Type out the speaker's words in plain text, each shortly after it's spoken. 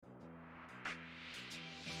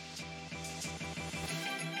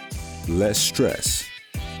less stress,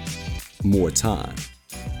 more time,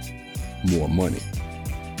 more money.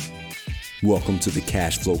 Welcome to the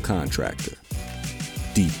Cash Flow Contractor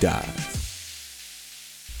Deep Dive.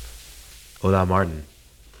 Hola, Martin.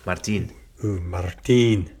 Martin.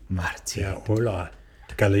 Martin. Yeah, hola.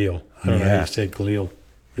 Khalil. I don't know how you say Khalil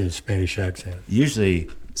in a Spanish accent. Usually,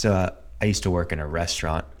 I used to work in a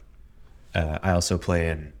restaurant. I also play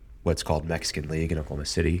in what's called Mexican League in Oklahoma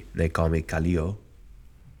City. They call me Khalil,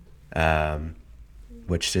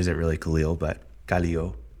 which isn't really Khalil, but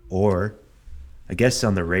Khalil. Or, I guess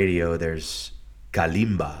on the radio, there's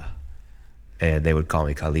Kalimba. And they would call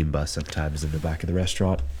me Kalimba sometimes in the back of the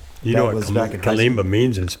restaurant. You know what Kalimba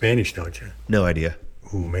means in Spanish, don't you? No idea.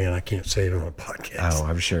 Oh, man, I can't say it on a podcast. Oh,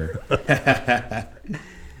 I'm sure.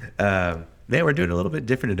 Man, we're doing a little bit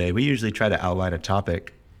different today. We usually try to outline a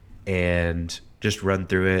topic and just run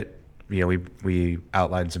through it. You know, we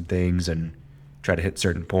outline some things and try to hit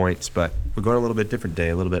certain points, but we're going a little bit different today,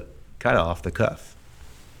 a little bit kind of off the cuff.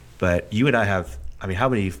 But you and I have, how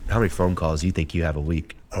many phone calls do you think you have a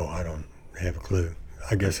week? Oh, I don't have a clue.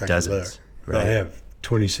 I guess I Dozens, can look. right? I have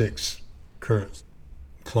 26 current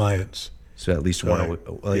clients. So at least one,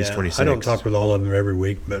 at least 26. I don't talk with all of them every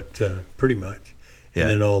week, but pretty much. Yeah.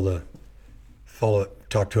 And then all the follow-up,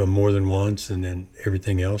 talk to them more than once, and then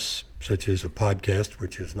everything else, such as a podcast,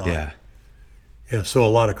 which is not. Yeah. Yeah, so a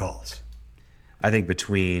lot of calls. I think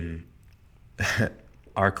between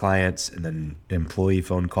our clients and then employee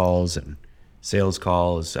phone calls and sales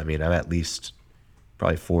calls, I'm at least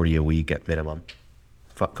probably 40 a week at minimum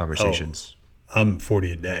conversations. Oh, I'm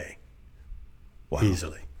 40 a day. Wow.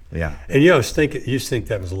 Easily. Yeah. And you used to think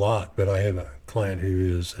that was a lot, but I have a client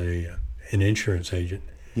who is an insurance agent.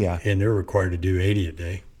 Yeah. And they're required to do 80 a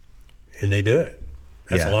day, and they do it.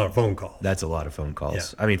 That's a lot of phone calls. That's a lot of phone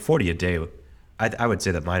calls. Yeah. 40 a day. I would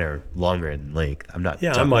say that mine are longer in length. I'm not.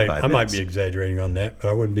 Yeah, I might be exaggerating on that, but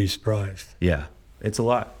I wouldn't be surprised. Yeah, it's a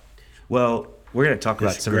lot. Well, we're going to talk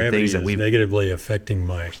about some of the things that we've negatively affecting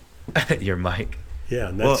my your mic. Yeah,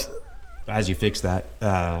 and that's as you fix that,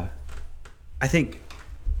 I think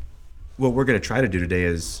what we're going to try to do today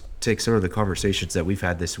is take some of the conversations that we've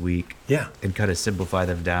had this week, and kind of simplify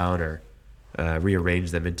them down or rearrange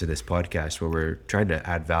them into this podcast where we're trying to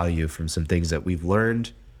add value from some things that we've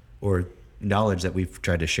learned or knowledge that we've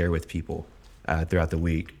tried to share with people throughout the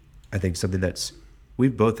week. I think something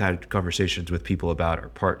we've both had conversations with people about our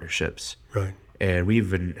partnerships. Right. And we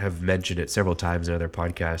even have mentioned it several times in other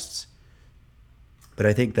podcasts. But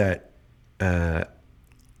I think that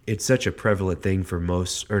it's such a prevalent thing for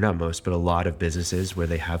but a lot of businesses where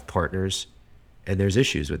they have partners, and there's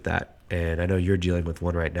issues with that. And I know you're dealing with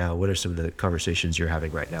one right now. What are some of the conversations you're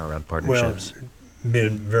having right now around partnerships? Well,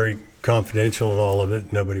 being very confidential in all of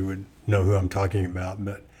it, nobody would know who I'm talking about,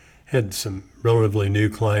 but had some relatively new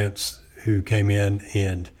clients who came in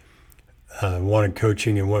and wanted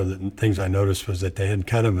coaching, and one of the things I noticed was that they had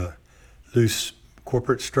kind of a loose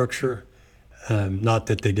corporate structure. Not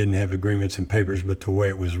that they didn't have agreements and papers, but the way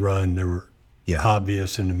it was run, there were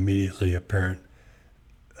obvious and immediately apparent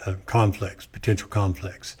potential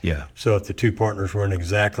conflicts. Yeah. So if the two partners weren't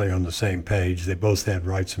exactly on the same page, they both had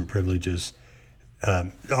rights and privileges.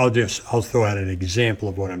 I'll throw out an example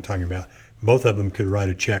of what I'm talking about. Both of them could write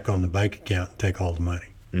a check on the bank account and take all the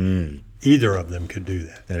money. Either of them could do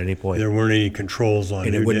that at any point. There weren't any controls on it.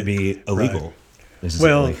 And it wouldn't be illegal. Right.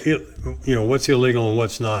 Well, what's illegal and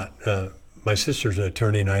what's not. My sister's an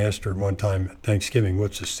attorney, and I asked her one time at Thanksgiving,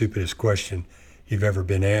 what's the stupidest question you've ever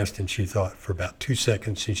been asked? And she thought for about 2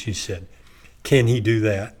 seconds, and she said, can he do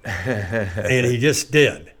that? And he just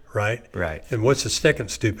did, right? Right. And what's the second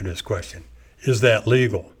stupidest question? Is that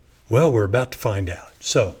legal? Well, we're about to find out.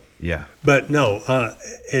 So, yeah. But no,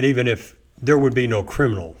 and even if there would be no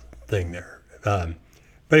criminal thing there. But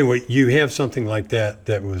anyway, you have something like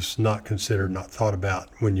that was not considered, not thought about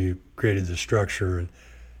when you created the structure,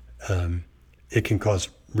 and it can cause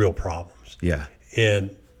real problems. Yeah.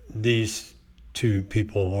 And these two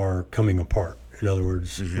people are coming apart. In other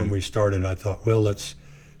words, when we started, I thought, well, let's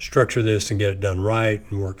structure this and get it done right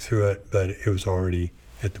and work through it. But it was already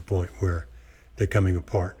at the point where they're coming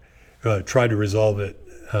apart. Tried to resolve it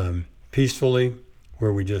peacefully,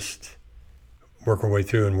 where we just work our way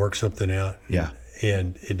through and work something out. Yeah.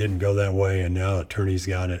 And it didn't go that way, and now attorneys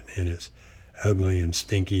got it, and it's ugly and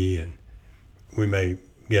stinky, and we may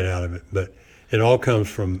get out of it. But it all comes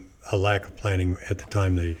from a lack of planning at the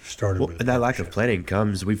time they started with it. And that lack of planning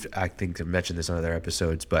comes, I think I've mentioned this on other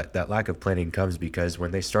episodes, but that lack of planning comes because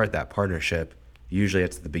when they start that partnership, usually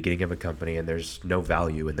it's the beginning of a company and there's no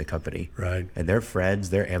value in the company. Right. And they're friends,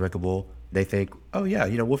 they're amicable, they think, oh yeah,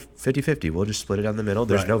 we'll 50-50, we'll just split it down the middle.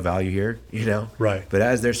 There's Right. no value here, Right. But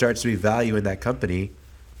as there starts to be value in that company,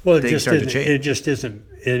 Well, it things just start to isn't, change. it just isn't,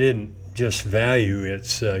 it isn't just value.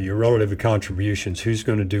 It's your relative contributions. Who's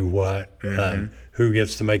going to do what? Who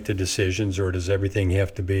gets to make the decisions, or does everything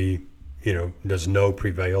have to be, does no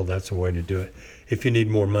prevail? That's a way to do it. If you need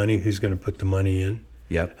more money, who's going to put the money in?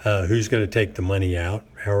 Yep. Who's going to take the money out?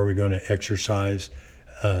 How are we going to exercise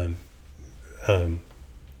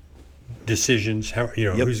decisions? How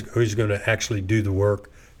Yep. who's going to actually do the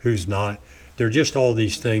work? Who's not? They're just all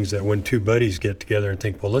these things that when two buddies get together and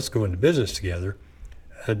think, well, let's go into business together,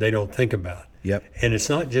 they don't think about. Yep. And it's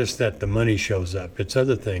not just that the money shows up; it's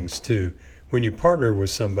other things too. When you partner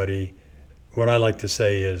with somebody, what I like to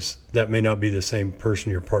say is that may not be the same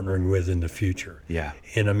person you're partnering with in the future. Yeah.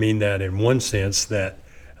 And I mean that in one sense, that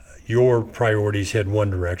your priorities head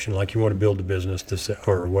one direction, like you want to build a business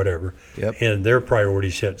or whatever, Yep. and their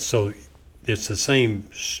priorities head. So it's the same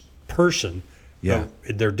person, Yeah.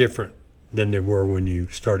 but they're different than they were when you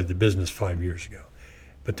started the business 5 years ago.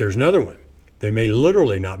 But there's another one. They may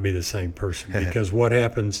literally not be the same person, because what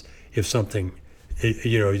happens if something,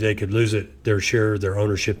 they could lose their share, their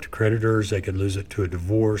ownership to creditors, they could lose it to a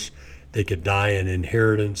divorce, they could die in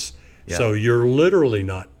inheritance. Yeah. So you're literally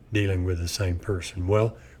not dealing with the same person.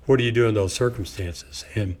 Well, what do you do in those circumstances?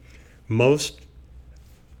 And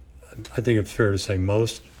I think it's fair to say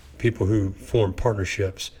most people who form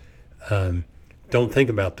partnerships don't think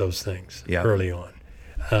about those things Yeah. early on.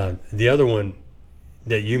 The other one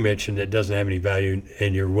that you mentioned that doesn't have any value,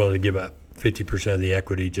 and you're willing to give up 50% of the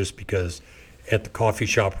equity just because at the coffee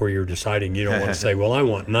shop where you're deciding, you don't want to say, well, I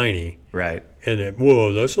want 90. Right. And then,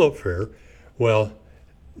 whoa, that's not fair. Well,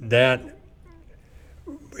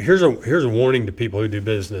 here's a warning to people who do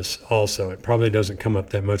business also. It probably doesn't come up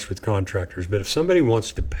that much with contractors, but if somebody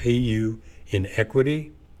wants to pay you in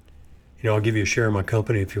equity, I'll give you a share of my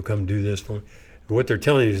company if you'll come do this for me. What they're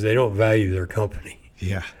telling you is they don't value their company.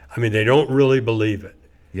 Yeah. I mean, they don't really believe it.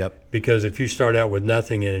 Yep. Because if you start out with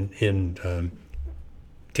nothing in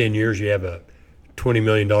 10 years, you have a $20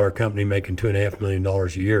 million company making $2.5 million a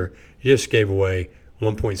year. You just gave away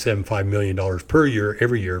 $1.75 million per year,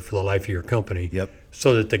 every year for the life of your company. Yep.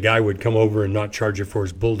 So that the guy would come over and not charge you for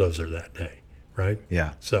his bulldozer that day, right?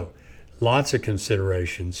 Yeah. So lots of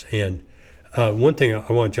considerations. And one thing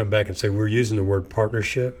I want to jump back and say, we're using the word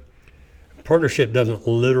partnership. Partnership doesn't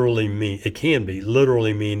literally mean, it can be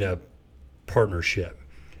literally mean a partnership,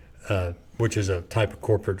 which is a type of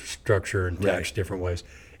corporate structure and tax Right. different ways.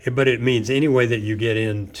 But it means any way that you get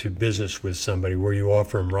into business with somebody where you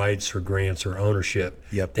offer them rights or grants or ownership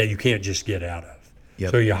Yep. that you can't just get out of.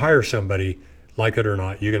 Yep. So you hire somebody, like it or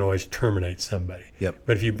not, you can always terminate somebody. Yep.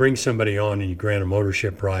 But if you bring somebody on and you grant them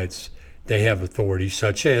ownership rights, they have authority,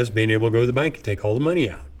 such as being able to go to the bank and take all the money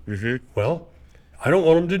out. Mm-hmm. Well, I don't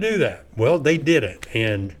want them to do that. Well, they did it.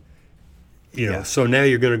 And, Yeah. so now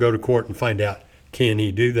you're going to go to court and find out, can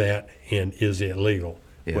he do that and is it legal?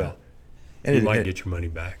 Yeah. Well, And you it- might it- get your money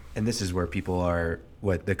back. And this is where people are,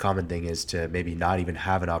 what the common thing is to maybe not even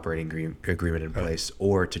have an operating agreement in place,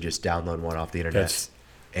 or to just download one off the internet That's-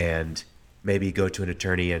 and maybe go to an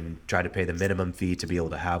attorney and try to pay the minimum fee to be able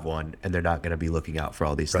to have one, and they're not going to be looking out for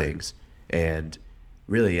all these Right. things. And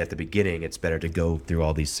really at the beginning, it's better to go through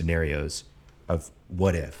all these scenarios of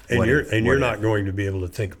what if. And what you're if, and what you're if. not going to be able to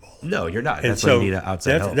think of all of it. No, you're not. And That's so why you need an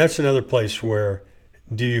outside help. that's another place where,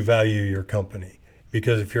 do you value your company?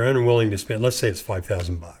 Because if you're unwilling to spend, let's say it's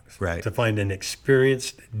 $5,000, Right. to find an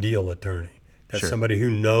experienced deal attorney, that's Sure. somebody who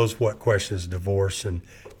knows what questions divorce and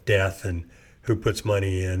death and who puts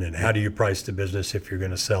money in and how do you price the business if you're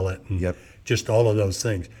going to sell it, and Yep. just all of those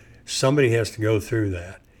things. Somebody has to go through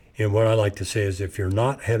that. And what I like to say is, if you're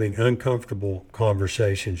not having uncomfortable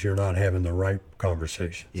conversations, you're not having the right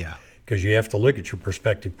conversations. Yeah. Because you have to look at your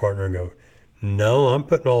prospective partner and go, no, I'm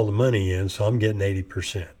putting all the money in, so I'm getting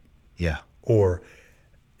 80%. Yeah. Or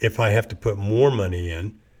if I have to put more money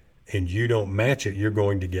in and you don't match it, you're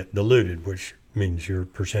going to get diluted, which means your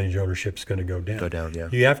percentage ownership is going to go down. Go down, yeah.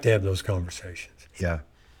 You have to have those conversations. Yeah.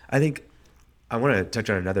 I think I want to touch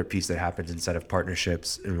on another piece that happens inside of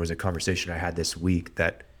partnerships, and was a conversation I had this week,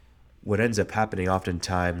 that what ends up happening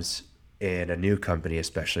oftentimes in a new company,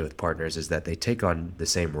 especially with partners, is that they take on the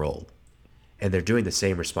same role and they're doing the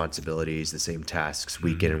same responsibilities, the same tasks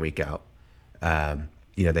week in and week out.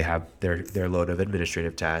 They have their load of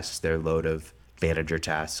administrative tasks, their load of manager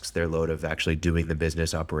tasks, their load of actually doing the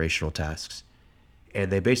business operational tasks.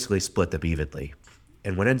 And they basically split them evenly.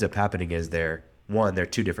 And what ends up happening is they're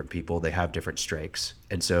two different people. They have different strengths.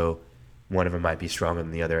 And so one of them might be stronger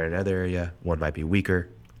than the other in another area. One might be weaker.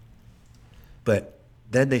 But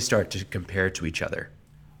then they start to compare to each other.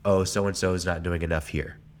 oh, so-and-so is not doing enough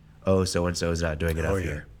here. Oh, so-and-so is not doing enough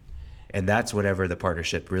here. And that's whenever the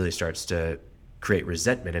partnership really starts to create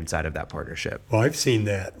resentment inside of that partnership. Well, I've seen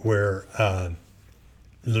that where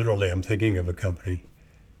literally I'm thinking of a company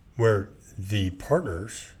where the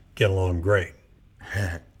partners get along great.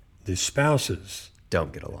 The spouses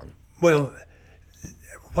don't get along. Well,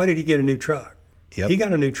 why did he get a new truck? Yep. He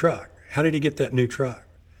got a new truck. How did he get that new truck?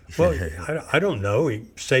 Well, I don't know. He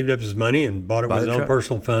saved up his money and bought it with his own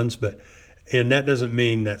personal funds, and that doesn't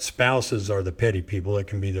mean that spouses are the petty people. It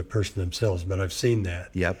can be the person themselves, but I've seen that.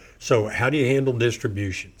 Yep. So how do you handle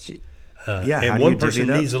distributions? Yeah, and one person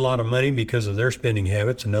needs a lot of money because of their spending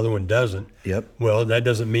habits, another one doesn't. Yep. Well, that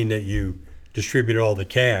doesn't mean that you distribute all the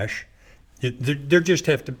cash.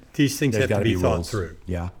 These things have to be thought through.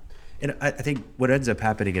 Yeah. And I think what ends up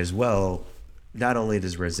happening as well, not only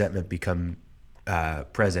does resentment become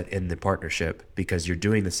present in the partnership because you're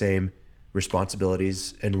doing the same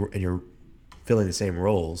responsibilities and you're filling the same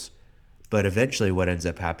roles, but eventually what ends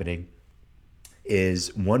up happening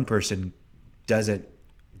is one person doesn't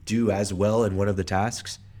do as well in one of the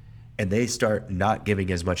tasks and they start not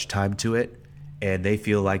giving as much time to it, and they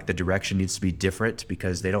feel like the direction needs to be different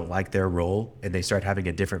because they don't like their role and they start having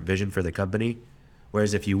a different vision for the company.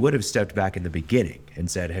 Whereas if you would have stepped back in the beginning and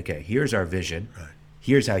said, okay, here's our vision,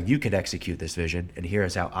 here's how you can execute this vision, and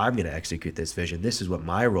here's how I'm going to execute this vision. This is what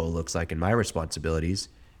my role looks like and my responsibilities.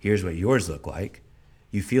 Here's what yours look like.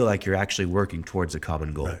 You feel like you're actually working towards a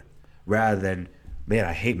common goal rather than, man,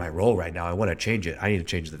 I hate my role right now. I want to change it. I need to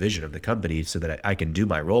change the vision of the company so that I can do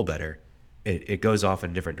my role better. It goes off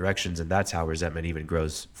in different directions, and that's how resentment even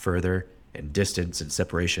grows further, and distance and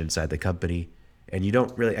separation inside the company, and you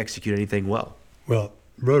don't really execute anything well. Well,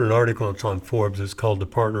 wrote an article, it's on Forbes, it's called The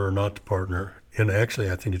Partner or Not the Partner, and actually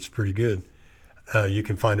I think it's pretty good. You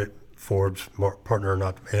can find it, Forbes, Partner or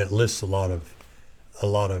Not, and it lists a lot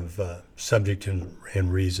of subject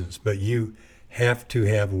and reasons, but you have to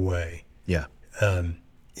have a way in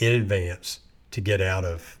advance to get out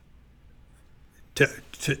of,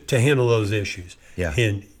 to handle those issues. Yeah.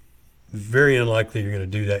 And very unlikely you're going to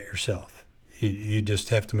do that yourself. You just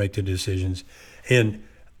have to make the decisions. And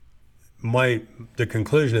the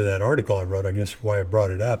conclusion of that article I wrote, I guess why I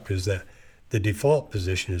brought it up, is that the default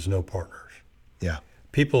position is no partners. Yeah.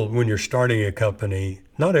 People, when you're starting a company,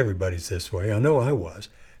 not everybody's this way. I know I was.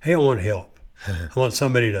 Hey, I want help. I want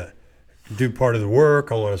somebody to do part of the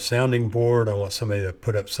work. I want a sounding board. I want somebody to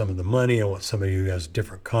put up some of the money. I want somebody who has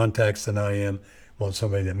different contacts than I am. I want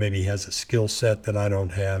somebody that maybe has a skill set that I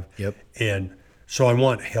don't have. Yep. And so I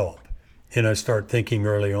want help. And I start thinking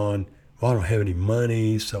early on, well, I don't have any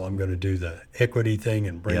money, so I'm going to do the equity thing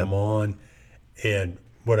and bring them on. And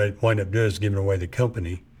what I wind up doing is giving away the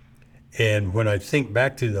company. And when I think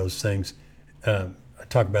back to those things, I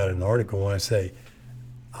talk about it in the article when I say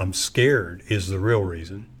I'm scared is the real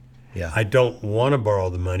reason. Yeah. I don't want to borrow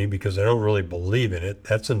the money because I don't really believe in it.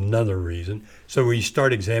 That's another reason. So we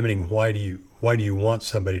start examining why do you want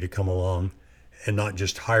somebody to come along and not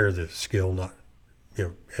just hire the skill, not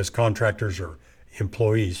as contractors or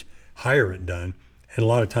employees, hire it done. And a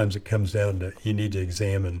lot of times it comes down to you need to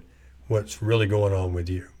examine what's really going on with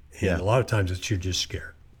you. And a lot of times it's you're just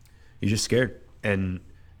scared. You're just scared, and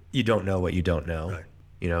you don't know what you don't know.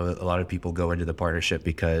 Right. A lot of people go into the partnership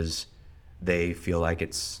because they feel like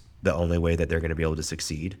it's the only way that they're going to be able to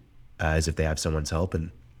succeed, as if they have someone's help. And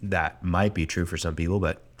that might be true for some people,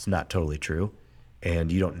 but it's not totally true.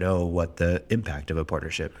 And you don't know what the impact of a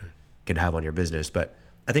partnership can have on your business. But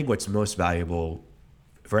I think what's most valuable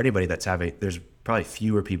for anybody there's probably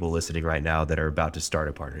fewer people listening right now that are about to start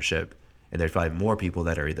a partnership. And there's probably more people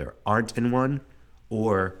that are either aren't in one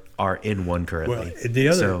or are in one currently.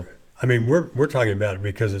 Well, we're talking about it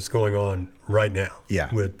because it's going on right now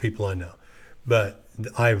with people I know. But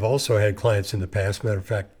I've also had clients in the past. Matter of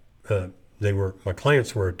fact, my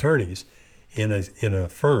clients were attorneys in a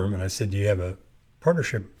firm, and I said, "Do you have a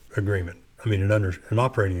partnership agreement? An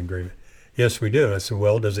operating agreement?" "Yes, we do." And I said,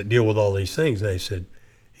 "Well, does it deal with all these things?" And they said,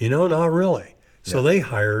 "Not really." So they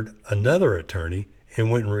hired another attorney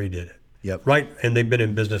and went and redid it. Yep. Right, and they've been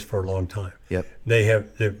in business for a long time. Yep. They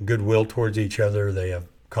have goodwill towards each other. They have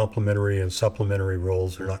complementary and supplementary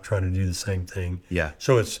roles. They're not trying to do the same thing. Yeah.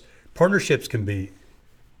 So partnerships can be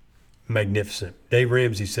magnificent. Dave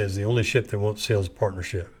Ramsey says the only ship that won't sail is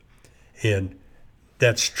partnership. And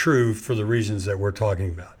that's true for the reasons that we're talking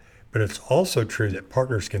about. But it's also true that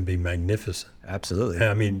partners can be magnificent.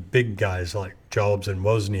 Absolutely. Big guys like Jobs and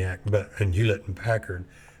Wozniak and Hewlett and Packard.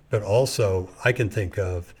 But also I can think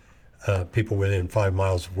of people within 5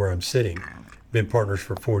 miles of where I'm sitting, been partners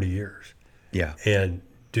for 40 years. Yeah. And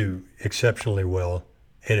do exceptionally well.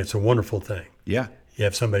 And it's a wonderful thing. Yeah. You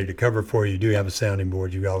have somebody to cover for you. You do have a sounding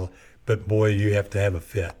board. But boy, you have to have a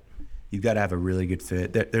fit. You've got to have a really good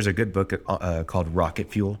fit. There's a good book called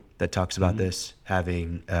Rocket Fuel that talks about this,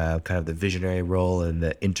 having kind of the visionary role and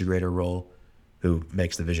the integrator role who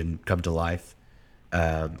makes the vision come to life.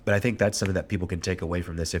 But I think that's something that people can take away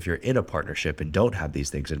from this. If you're in a partnership and don't have these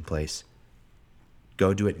things in place,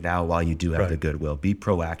 go do it now while you do have the goodwill. Be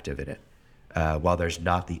proactive in it while there's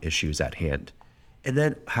not the issues at hand. And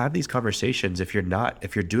then have these conversations. If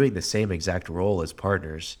you're doing the same exact role as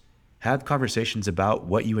partners, have conversations about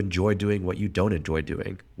what you enjoy doing, what you don't enjoy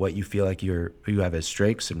doing, what you feel like you have as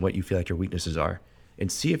strengths and what you feel like your weaknesses are,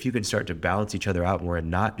 and see if you can start to balance each other out more and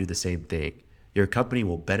not do the same thing. Your company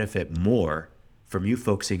will benefit more from you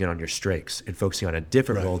focusing in on your strengths and focusing on a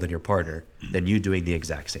different role than your partner than you doing the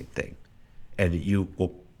exact same thing. And you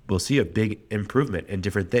will see a big improvement in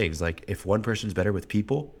different things. Like if one person's better with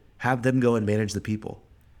people, have them go and manage the people.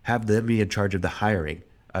 Have them be in charge of the hiring,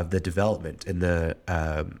 of the development, and the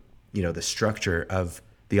the structure of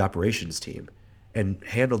the operations team, and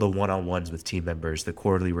handle the one-on-ones with team members, the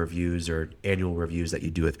quarterly reviews or annual reviews that you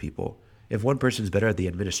do with people. If one person's better at the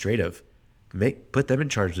administrative, put them in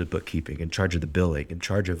charge of the bookkeeping, in charge of the billing, in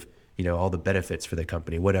charge of all the benefits for the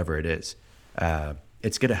company, whatever it is.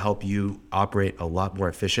 It's going to help you operate a lot more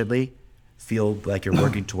efficiently, feel like you're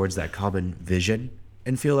working towards that common vision,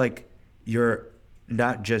 and feel like you're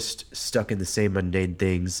not just stuck in the same mundane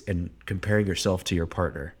things and comparing yourself to your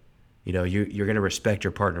partner. You're going to respect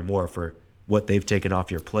your partner more for what they've taken off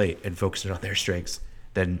your plate and focusing on their strengths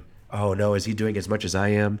than, oh no, is he doing as much as I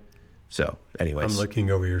am? So anyways. I'm looking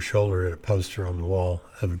over your shoulder at a poster on the wall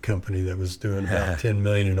of a company that was doing about $10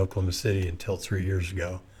 million in Oklahoma City until 3 years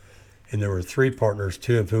ago. And there were 3 partners,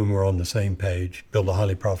 2 of whom were on the same page, build a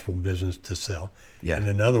highly profitable business to sell. Yeah. And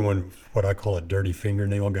another one, what I call a dirty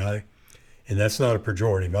fingernail guy. And that's not a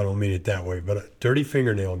pejorative. I don't mean it that way. But dirty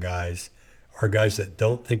fingernail guys are guys that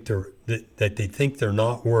don't think that they think they're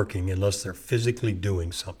not working unless they're physically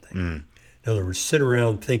doing something. In other words, sit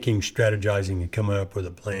around thinking, strategizing, and coming up with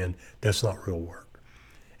a plan. That's not real work.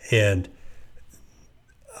 And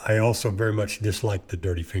I also very much dislike the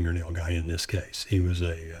dirty fingernail guy in this case. He was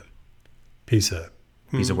a piece of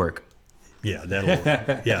work. Yeah, that'll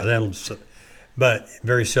work. Yeah, but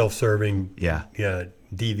very self-serving. Yeah,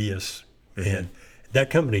 devious, and that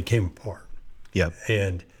company came apart. Yep.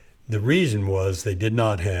 And the reason was they did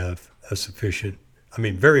not have a sufficient,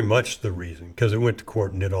 very much the reason, because it went to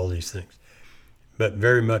court and did all these things, but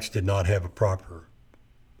very much did not have a proper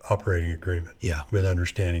operating agreement with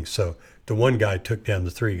understanding. So the one guy took down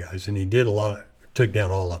the 3 guys, and he did took down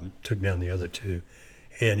all of them, took down the other 2.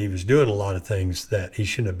 And he was doing a lot of things that he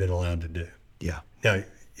shouldn't have been allowed to do. Yeah. Now,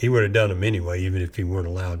 he would have done them anyway, even if he weren't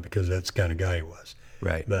allowed, because that's the kind of guy he was.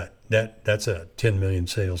 Right. But that's a 10 million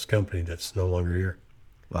sales company that's no longer here.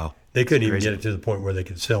 Wow. They couldn't even get it to the point where they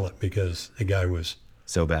could sell it because the guy was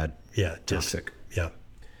so bad. Yeah. Toxic. Yeah.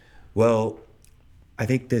 Well, I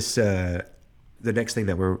think this the next thing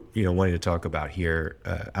that we're wanting to talk about here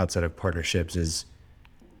outside of partnerships is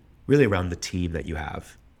really around the team that you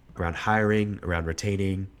have, around hiring, around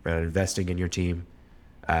retaining, around investing in your team.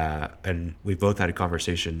 And we've both had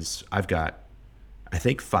conversations. I've got, I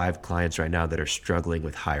think, 5 clients right now that are struggling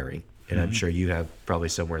with hiring. And I'm sure you have probably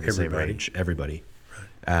somewhere in the same range. Everybody.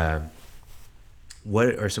 Right. What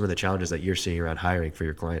are some of the challenges that you're seeing around hiring for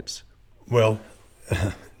your clients? Well,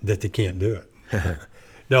 that they can't do it.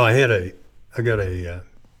 No, I got a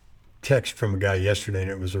text from a guy yesterday,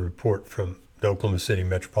 and it was a report from the Oklahoma City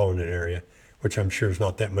metropolitan area, which I'm sure is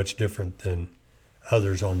not that much different than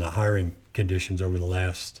others on the hiring conditions over the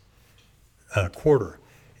last quarter.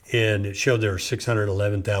 And it showed there were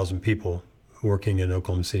 611,000 people working in the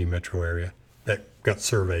Oklahoma City metro area that got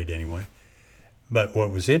surveyed anyway. But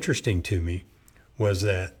what was interesting to me was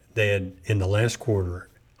that they had, in the last quarter,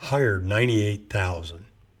 hired 98,000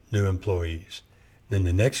 new employees. Then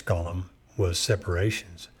the next column was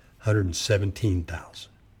separations,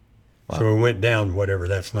 117,000. Wow. So we went down, whatever,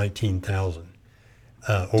 that's 19,000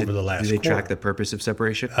 over the last quarter. Do they track the purpose of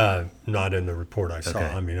separation? Not in the report I saw.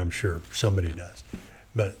 Okay. I'm sure somebody does.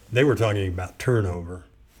 But they were talking about turnover,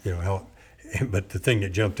 but the thing that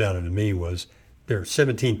jumped out at me was there are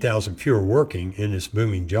 17,000 fewer working in this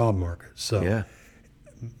booming job market. So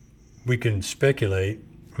we can speculate.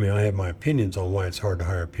 I have my opinions on why it's hard to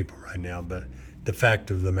hire people right now, but the fact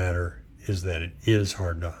of the matter is that it is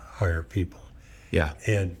hard to hire people. Yeah.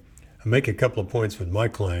 And I make a couple of points with my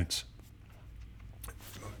clients,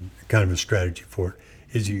 kind of a strategy for it,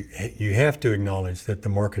 is you have to acknowledge that the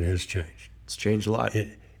market has changed. It's changed a lot.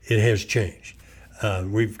 It has changed.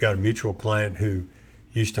 We've got a mutual client who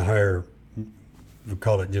used to hire we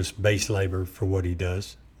call it just base labor for what he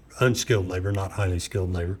does, unskilled labor, not highly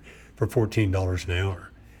skilled labor, for $14 an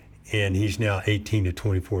hour. And he's now $18 to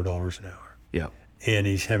 $24 an hour. Yeah. And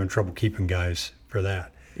he's having trouble keeping guys for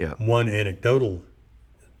that. Yeah. One anecdotal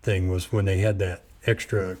thing was when they had that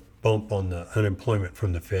extra bump on the unemployment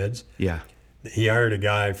from the feds. Yeah. He hired a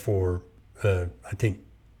guy for, I think,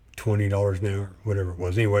 $20 an hour, whatever it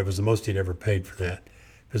was. Anyway, it was the most he'd ever paid for that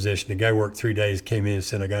position. The guy worked 3 days, came in and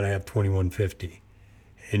said, I got to have $21.50.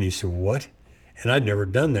 And he said, what? And I'd never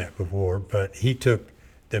done that before, but he took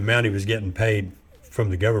the amount he was getting paid from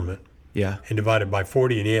the government Yeah. and divided by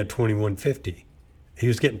 40, and he had $21.50. He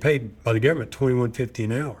was getting paid by the government $21.50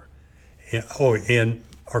 an hour. And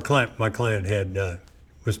my client had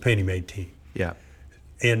was paying him 18. Yeah.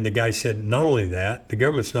 And the guy said, not only that, the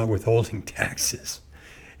government's not withholding taxes,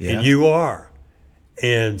 Yeah. and you are.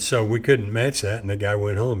 And so we couldn't match that, and the guy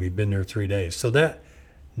went home. He'd been there 3 days. So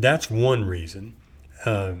that's one reason.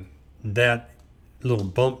 That little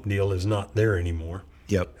bump deal is not there anymore.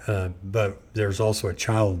 Yep. But there's also a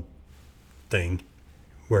child thing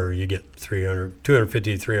where you get $250 to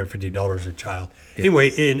 $350 a child. Yeah. Anyway,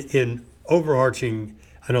 in overarching,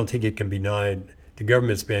 I don't think it can be denied. The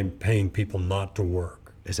government's been paying people not to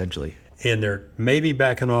work, Essentially. and they're maybe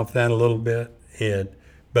backing off that a little bit.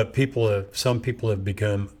 But some people have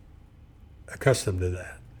become accustomed to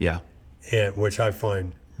that, Yeah. which I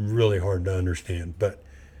find really hard to understand. But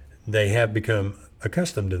they have become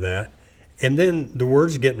accustomed to that. And then the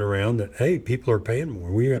word's getting around that, hey, people are paying more.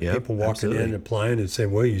 We have Yep, people walking absolutely. in, applying, and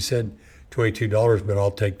saying, well, you said $22, but I'll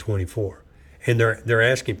take $24. And they're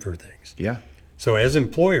asking for things. Yeah. So as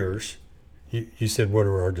employers, you said, what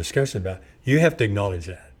are our discussions about? You have to acknowledge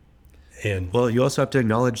that. And Well, you also have to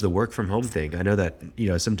acknowledge the work from home thing. I know that,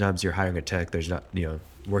 sometimes you're hiring a tech, there's not,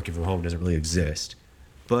 working from home doesn't really exist.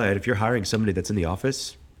 But if you're hiring somebody that's in the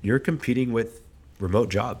office, you're competing with remote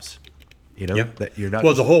jobs. That you're not.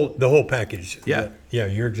 well, the whole package. Yeah. Yeah,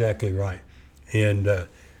 you're exactly right. And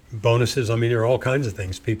bonuses, I mean, there are all kinds of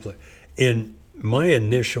things people. In my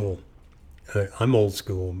initial, I'm old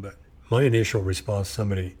school, but my initial response to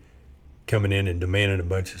somebody coming in and demanding a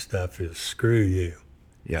bunch of stuff is screw you.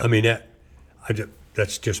 Yeah. I mean,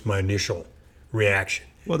 that's just my initial reaction.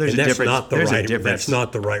 Well, there's and a that's difference. Not the There's a right, difference. That's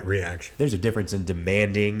not the right reaction. There's a difference in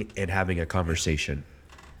demanding and having a conversation.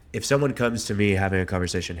 If someone comes to me having a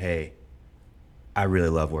conversation, hey, I really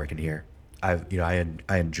love working here. I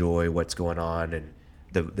enjoy what's going on and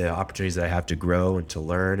the opportunities that I have to grow and to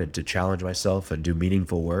learn and to challenge myself and do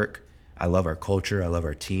meaningful work. I love our culture. I love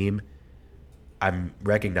our team. I'm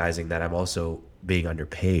recognizing that I'm also being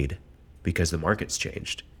underpaid because the market's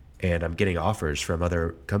changed and I'm getting offers from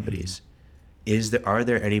other companies. Are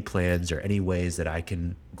there any plans or any ways that I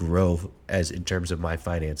can grow as in terms of my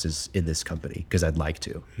finances in this company? Because I'd like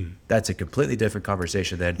to. That's a completely different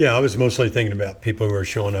conversation than Yeah, I was mostly thinking about people who are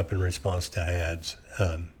showing up in response to ads.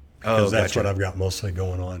 Because that's gotcha. what I've got mostly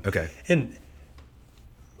going on. Okay. And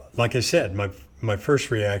like I said, my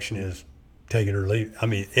first reaction is take it or leave. I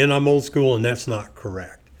mean, and I'm old school, and that's not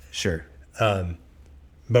correct. Sure.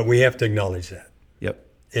 But we have to acknowledge that. Yep.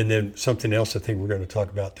 And then something else I think we're going to talk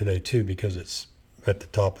about today too, because it's at the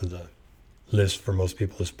top of the list for most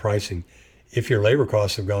people, is pricing. If your labor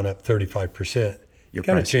costs have gone up 35%, you got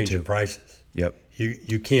to pricing change too. your prices. Yep.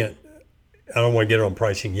 You can't, I don't want to get on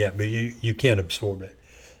pricing yet, but you can't absorb it.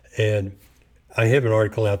 And I have an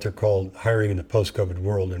article out there called Hiring in the Post-COVID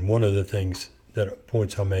World, and one of the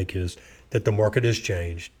points I'll make is that the market has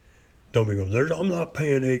changed. Don't be going, I'm not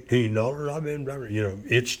paying $18.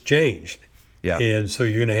 It's changed. Yeah. And so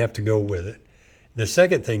you're going to have to go with it. The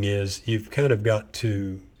second thing is you've kind of got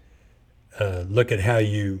to look at how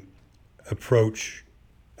you approach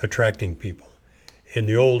attracting people. In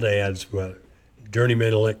the old ads,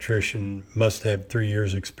 journeyman electrician, must have 3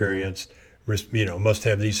 years experience, must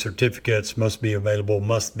have these certificates, must be available,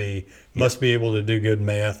 must be able to do good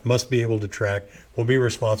math, must be able to track, will be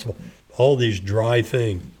responsible. All these dry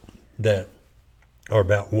things that are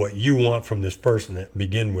about what you want from this person that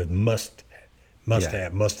begin with must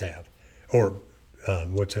have, or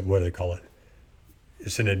what do they call it?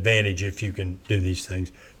 It's an advantage if you can do these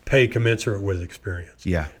things. Pay commensurate with experience.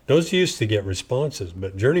 Yeah. Those used to get responses,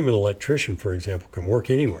 but journeyman electrician, for example, can work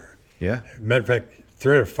anywhere. Yeah. Matter of fact,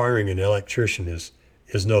 threat of firing an electrician is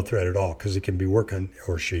no threat at all, because it can be working,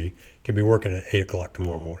 or she can be working at 8 o'clock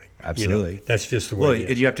tomorrow morning. Absolutely. That's just the way Well, it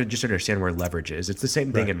is. you have to just understand where leverage is. It's the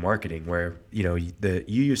same thing Right. in marketing where, you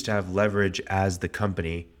used to have leverage as the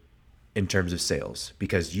company in terms of sales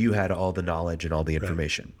because you had all the knowledge and all the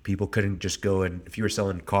information. People couldn't just go and, if you were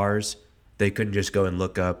selling cars, they couldn't just go and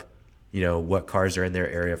look up what cars are in their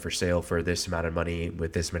area for sale for this amount of money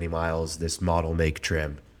with this many miles, this model, make,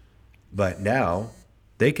 trim. But now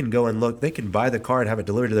they can go and look, they can buy the car and have it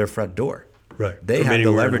delivered to their front door. Right. They From have the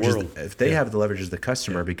anywhere in leverage, the world. if they have the leverage as the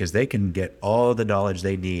customer, because they can get all the knowledge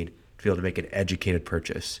they need to be able to make an educated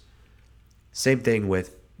purchase. Same thing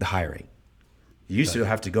with the hiring. You used to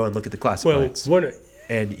have to go and look at the classifieds.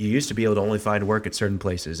 And you used to be able to only find work at certain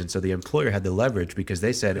places. And so the employer had the leverage because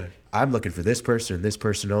they said, I'm looking for this person and this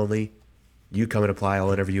person only. You come and apply,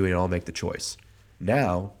 I'll interview you, and I'll make the choice.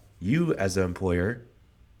 Now, you as an employer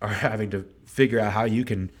are having to figure out how you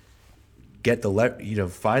can get the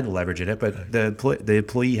find the leverage in it, but the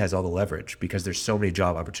employee has all the leverage because there's so many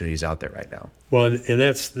job opportunities out there right now. Well, and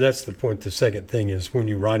that's the point. The second thing is when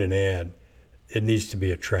you write an ad, it needs to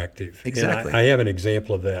be attractive. Exactly. And I have an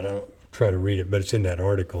example of that. I'll try to read it, but it's in that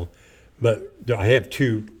article. But I have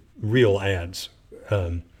two real ads.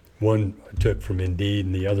 One I took from Indeed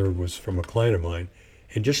and the other was from a client of mine.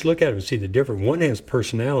 And just look at them and see the difference. One has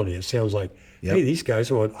personality. It sounds like, hey, these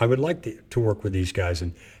guys, I would like to work with these guys.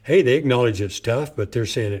 And hey, they acknowledge it's tough, but they're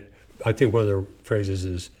saying it. I think one of their phrases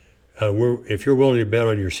is, if you're willing to bet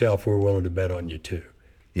on yourself, we're willing to bet on you too.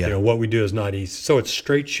 Yeah. What we do is not easy. So it's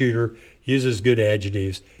straight shooter, uses good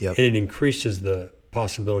adjectives, Yep. and it increases the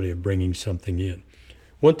possibility of bringing something in.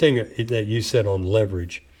 One thing that you said on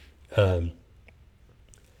leverage,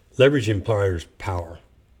 leverage employers' power,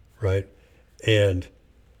 right? And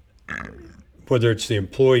whether it's the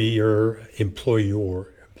employer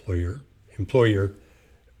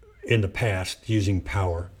in the past using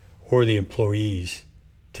power, or the employees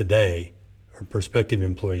today, or prospective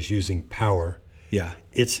employees using power, Yeah.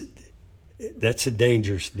 that's a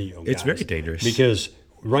dangerous deal. It's guys. very dangerous. Because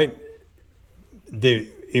the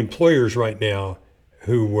employers right now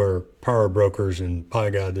who were power brokers and by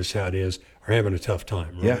God, this is how it is, are having a tough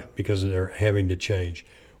time, right? Yeah. Because they're having to change.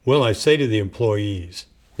 Well, I say to the employees,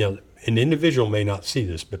 now an individual may not see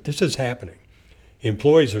this, but this is happening.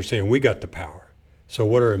 Employees are saying, we got the power. So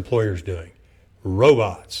what are employers doing?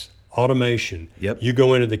 Robots, automation. Yep. You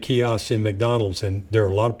go into the kiosks in McDonald's and there are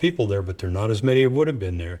a lot of people there, but there are not as many as would have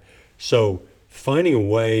been there. So finding a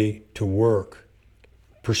way to work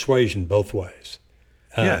persuasion both ways.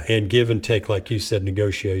 And give and take, like you said,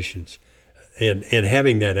 negotiations, and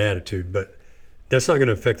having that attitude. But that's not going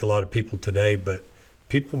to affect a lot of people today. But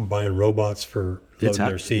people buying robots for loading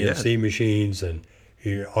their CNC machines and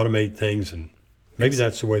you automate things, and maybe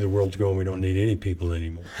that's the way the world's going. We don't need any people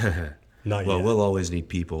anymore. Not Well, yet. we'll always need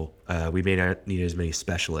people. We may not need as many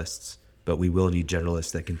specialists, but we will need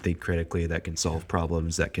generalists that can think critically, that can solve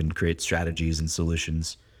problems, that can create strategies and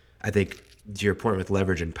solutions. I think to your point with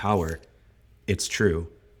leverage and power, it's true.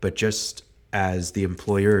 But just as the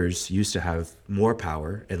employers used to have more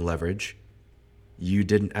power and leverage,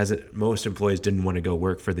 most employees didn't want to go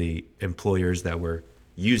work for the employers that were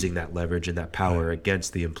using that leverage and that power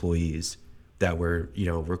against the employees that were,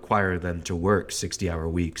 require them to work 60-hour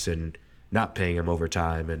weeks and not paying them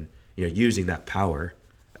overtime and, using that power.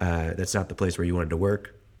 That's not the place where you wanted to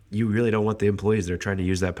work. You really don't want the employees that are trying to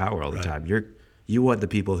use that power all the time. You want the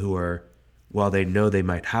people who are, while they know they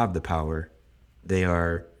might have the power, they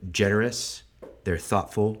are generous, they're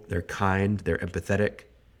thoughtful, they're kind, they're empathetic.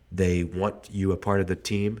 They want you a part of the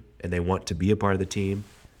team, and they want to be a part of the team.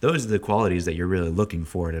 Those are the qualities that you're really looking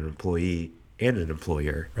for in an employee and an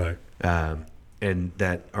employer. Right. And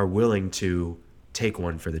that are willing to take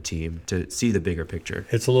one for the team, to see the bigger picture.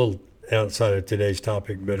 It's a little outside of today's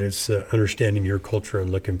topic, but it's understanding your culture and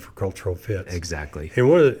looking for cultural fits. Exactly.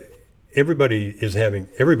 And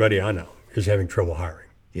everybody I know is having trouble hiring.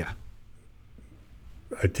 Yeah.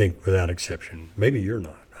 I think without exception. Maybe you're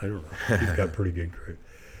not. I don't know. You've got a pretty good crew.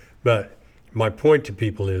 But my point to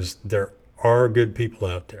people is there are good people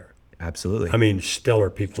out there. Absolutely. I mean, stellar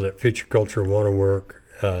people that fit your culture, want to work,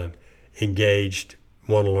 engaged,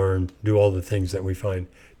 want to learn, do all the things that we find.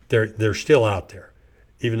 They're still out there.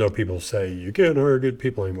 Even though people say you can't hire good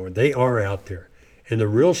people anymore, they are out there. And the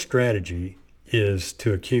real strategy is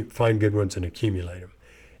to find good ones and accumulate them.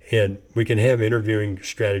 And we can have interviewing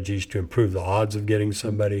strategies to improve the odds of getting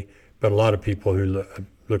somebody, but a lot of people who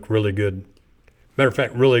look really good, matter of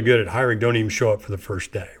fact, really good at hiring, don't even show up for the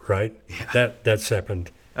first day, right? Yeah. That's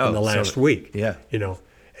happened in the last week. Yeah.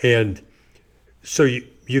 And so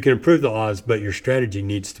you can improve the odds, but your strategy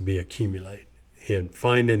needs to be accumulate and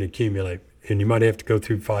find and accumulate. And you might have to go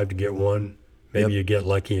through 5 to get one. Maybe you get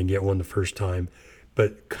lucky and get one the first time,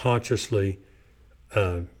 but consciously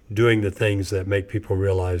doing the things that make people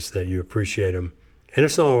realize that you appreciate them. And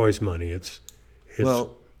it's not always money.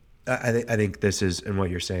 Well, I think this is, and what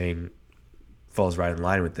you're saying falls right in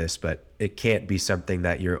line with this, but it can't be something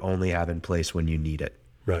that you only have in place when you need it.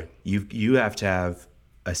 Right. You have to have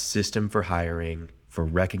a system for hiring, for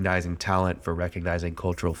recognizing talent, for recognizing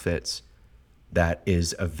cultural fits that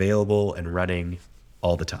is available and running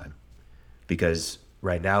all the time. Because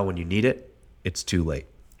right now, when you need it, it's too late.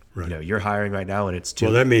 Right. You know, you're hiring right now and it's too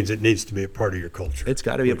Well, that means it needs to be a part of your culture. It's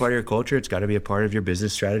got to be a part of your culture. It's got to be a part of your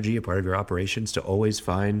business strategy, a part of your operations to always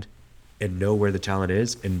find and know where the talent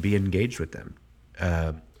is and be engaged with them.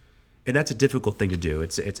 And that's a difficult thing to do.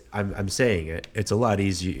 I'm saying it. It's a lot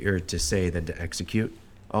easier to say than to execute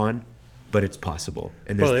on, but it's possible.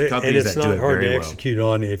 And there's companies that do it very well. It's not hard to execute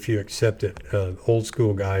on if you accept it. Old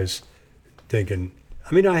school guys thinking,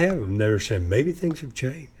 I mean, I have them. They're saying maybe things have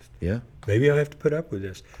changed. Yeah. Maybe I have to put up with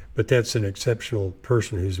this. But that's an exceptional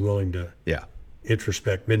person who's willing to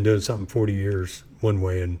introspect, been doing something 40 years one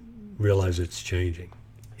way and realize it's changing.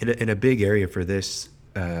 In a big area for this,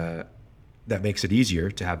 that makes it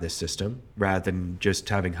easier to have this system rather than just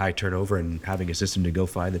having high turnover and having a system to go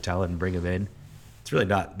find the talent and bring them in. It's really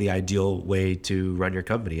not the ideal way to run your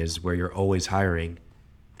company, is where you're always hiring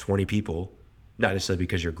 20 people, not necessarily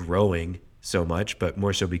because you're growing so much, but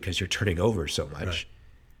more so because you're turning over so much. Right.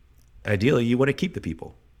 Ideally, you want to keep the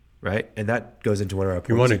people, right? And that goes into one of our points.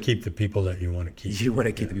 You want to keep the people that you want to keep. You want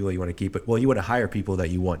to keep the people you want to keep. But, well, you want to hire people that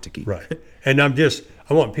you want to keep. Right. And I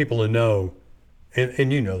want people to know,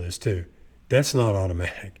 and you know this too, that's not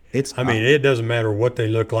automatic. It doesn't matter what they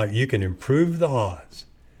look like. You can improve the odds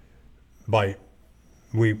by,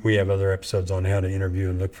 we have other episodes on how to interview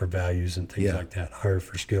and look for values and things like that. Hire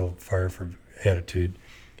for skill, fire for attitude.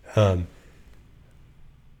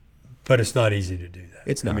 But it's not easy to do that.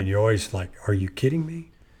 It's not. I mean, you're always like, are you kidding me?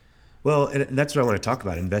 Well, and that's what I want to talk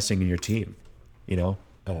about, investing in your team. You know,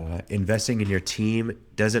 investing in your team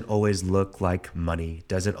doesn't always look like money,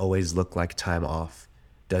 doesn't always look like time off,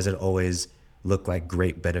 doesn't always look like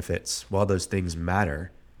great benefits. While those things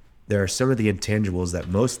matter, there are some of the intangibles that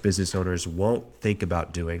most business owners won't think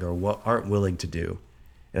about doing or aren't willing to do.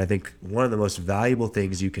 And I think one of the most valuable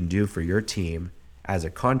things you can do for your team as a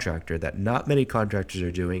contractor that not many contractors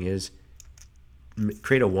are doing is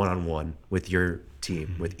create a one-on-one with your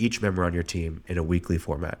team, with each member on your team in a weekly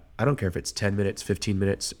format. I don't care if it's 10 minutes, 15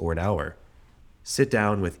 minutes, or an hour. Sit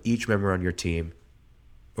down with each member on your team,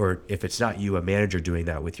 or if it's not you, a manager doing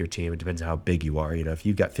that with your team. It depends on how big you are. You know, if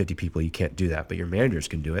you've got 50 people, you can't do that, but your managers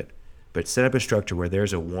can do it. But set up a structure where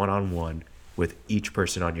there's a one-on-one with each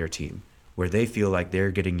person on your team, where they feel like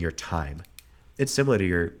they're getting your time. It's similar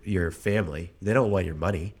to your family. They don't want your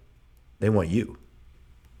money. They want you,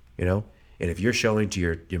 you know? And if you're showing to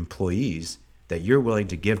your employees that you're willing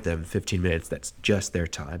to give them 15 minutes, that's just their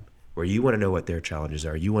time, where you want to know what their challenges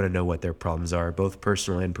are. You want to know what their problems are, both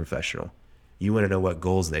personal and professional. You want to know what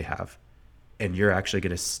goals they have. And you're actually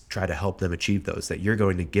going to try to help them achieve those, that you're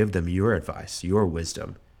going to give them your advice, your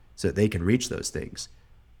wisdom, so that they can reach those things.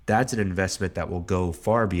 That's an investment that will go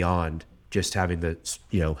far beyond just having the,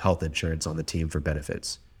 health insurance on the team for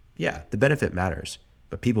benefits. Yeah, the benefit matters,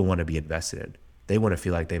 but people want to be invested in. They want to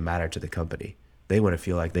feel like they matter to the company. They want to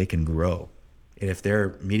feel like they can grow. And if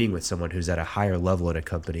they're meeting with someone who's at a higher level in a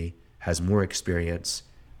company, has more experience,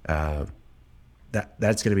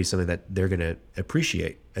 that's going to be something that they're going to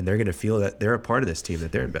appreciate, and they're going to feel that they're a part of this team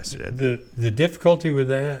that they're invested in. The difficulty with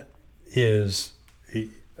that is, I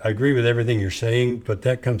agree with everything you're saying, but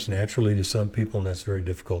that comes naturally to some people, and that's very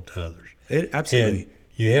difficult to others. Absolutely. And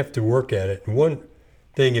you have to work at it. And one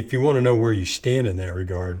thing, if you want to know where you stand in that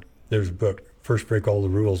regard, there's a book, First Break All the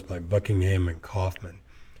Rules by Buckingham and Kaufman.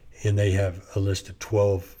 And they have a list of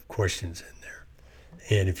 12 questions in there.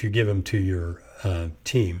 And if you give them to your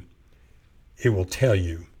team, it will tell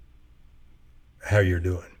you how you're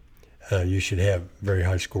doing. You should have a very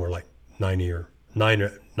high score, like 9 or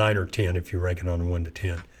 10 if you're ranking on 1 to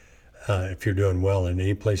 10, if you're doing well in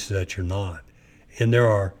any places that you're not. And there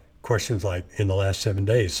are questions like, in the last 7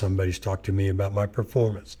 days, somebody's talked to me about my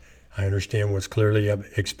performance. I understand what's clearly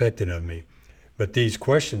expected of me. But these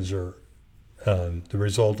questions are the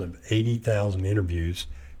result of 80,000 interviews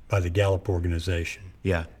by the Gallup organization.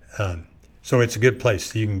 Yeah. So it's a good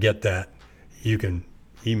place. You can get that. You can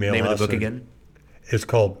email us. Name of the book again? It's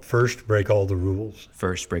called First Break All the Rules.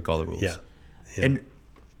 First Break All the Rules. Yeah. And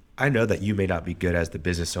I know that you may not be good as the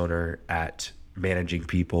business owner at managing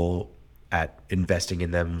people, at investing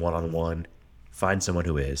in them one-on-one. Find someone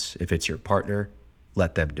who is. If it's your partner,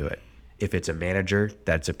 let them do it. If it's a manager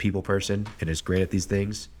that's a people person and is great at these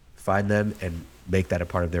things, find them and make that a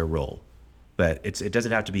part of their role. But it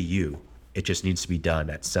doesn't have to be you. It just needs to be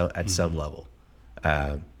done at some level.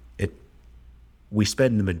 We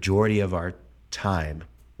spend the majority of our time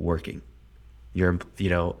working.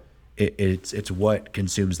 It's what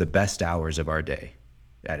consumes the best hours of our day.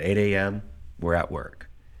 At 8 a.m., we're at work.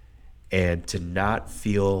 And to not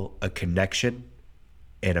feel a connection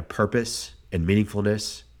and a purpose and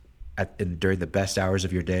meaningfulness during the best hours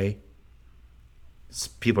of your day,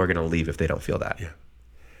 people are going to leave if they don't feel that. Yeah.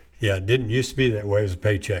 Yeah, it didn't used to be that way as a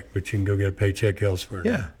paycheck, but you can go get a paycheck elsewhere.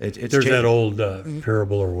 Yeah, it's There's changed. that old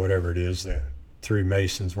parable or whatever it is, that three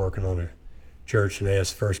masons working on a church, and they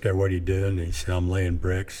asked the first guy, "What are you doing?" And he said, "I'm laying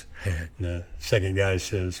bricks." And the second guy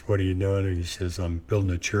says, "What are you doing?" And he says, "I'm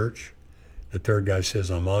building a church." The third guy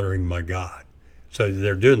says, "I'm honoring my God." So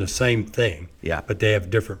they're doing the same thing, Yeah. but they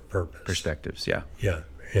have different purpose. Perspectives, yeah. Yeah,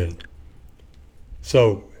 and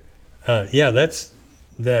so, that's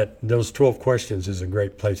that. Those 12 questions is a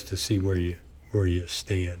great place to see where you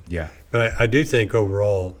stand. Yeah. But I do think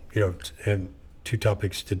overall, and two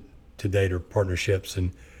topics to date are partnerships,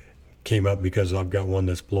 and came up because I've got one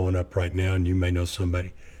that's blowing up right now, and you may know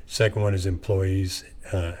somebody. Second one is employees,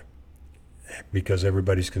 because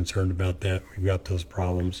everybody's concerned about that. We've got those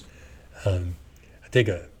problems. I think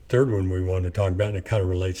a third one we wanted to talk about, and it kind of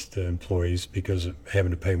relates to employees because of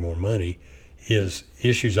having to pay more money, is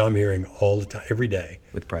issues I'm hearing all the time, every day.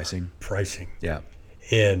 With pricing. Yeah.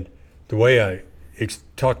 And the way I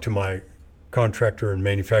talk to my contractor and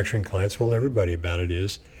manufacturing clients, well, everybody about it,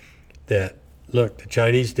 is that, look, the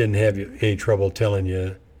Chinese didn't have any trouble telling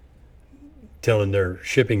their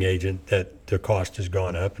shipping agent that the cost has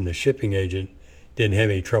gone up, and the shipping agent didn't have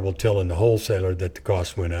any trouble telling the wholesaler that the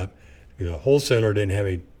cost went up. The wholesaler didn't have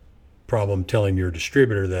any problem telling your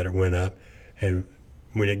distributor that it went up. And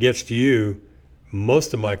when it gets to you,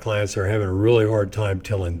 most of my clients are having a really hard time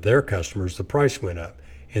telling their customers the price went up,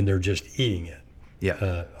 and they're just eating it.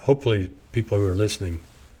 Yeah. Hopefully people who are listening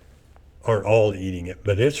aren't all eating it,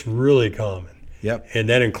 but it's really common. Yep. And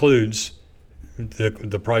that includes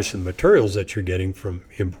the price of the materials that you're getting from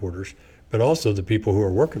importers, but also the people who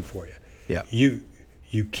are working for you. Yeah.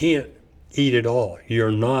 You can't eat it all.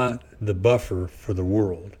 You're not the buffer for the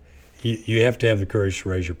world. You have to have the courage to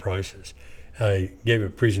raise your prices. I gave a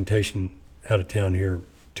presentation out of town here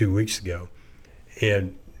 2 weeks ago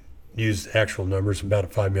and used actual numbers about a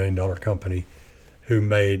 $5 million company who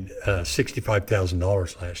made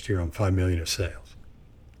 $65,000 last year on $5 million of sales.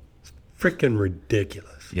 It's freaking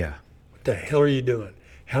ridiculous. Yeah. What the hell are you doing?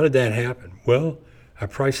 How did that happen? Well, I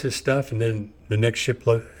priced this stuff, and then the next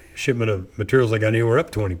shipment of materials I got in were up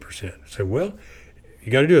 20%. So, well,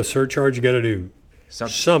 you got to do a surcharge. You got to do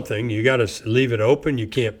something. You got to leave it open. You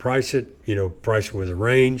can't price it, price it with a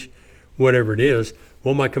range, whatever it is.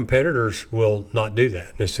 Well, my competitors will not do that.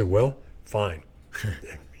 And they said, well, fine.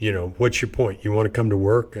 What's your point? You want to come to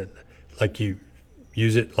work and like you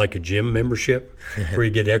use it like a gym membership where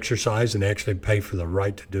you get exercise and actually pay for the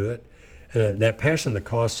right to do it. That passing the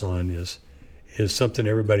costs on is something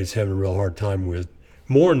everybody's having a real hard time with.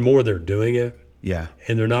 More and more they're doing it. Yeah.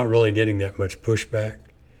 And they're not really getting that much pushback.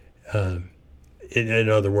 In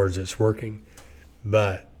other words, it's working.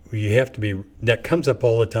 But you have to be, that comes up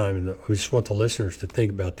all the time, and we just want the listeners to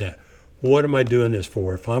think about that. What am I doing this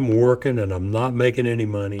for? If I'm working and I'm not making any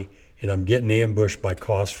money and I'm getting ambushed by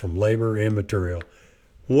costs from labor and material,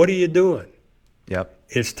 what are you doing? Yep.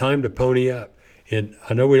 It's time to pony up. And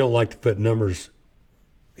I know we don't like to put numbers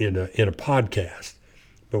in a podcast,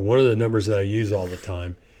 but one of the numbers that I use all the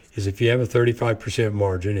time is if you have a 35%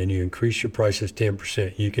 margin and you increase your prices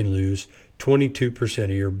 10%, you can lose 22% of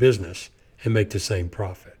your business and make the same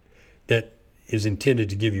profit. That is intended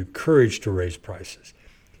to give you courage to raise prices.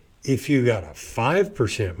 If you got a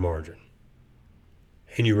 5% margin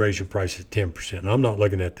and you raise your prices 10%, and I'm not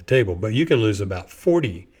looking at the table, but you can lose about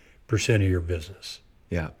 40% of your business.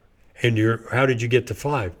 Yeah. And how did you get to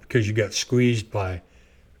 5? Because you got squeezed by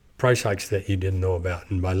price hikes that you didn't know about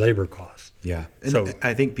and by labor costs. Yeah. And So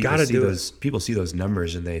I think people gotta see those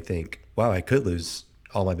numbers and they think, wow, I could lose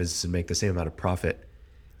all my business and make the same amount of profit.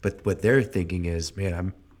 But what they're thinking is,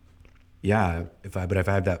 man, if I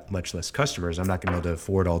have that much less customers, I'm not going to be able to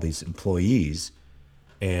afford all these employees,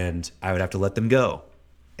 and I would have to let them go.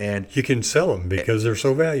 And You can sell them because they're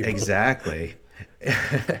so valuable. exactly.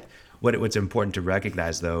 What's important to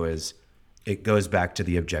recognize, though, is it goes back to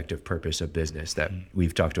the objective purpose of business that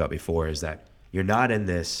we've talked about before, is that you're not in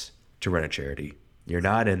this to run a charity. You're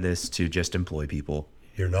not in this to just employ people.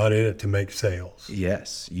 You're not in it to make sales.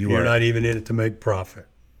 Yes, You're not even in it to make profit.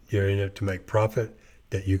 You're in it to make profit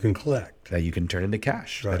that you can collect. that you can turn into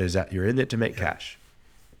cash. Right. That is, that you're in it to make cash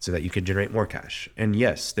so that you can generate more cash. And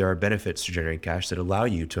yes, there are benefits to generating cash that allow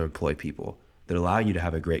you to employ people, that allow you to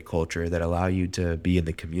have a great culture, that allow you to be in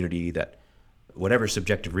the community, that whatever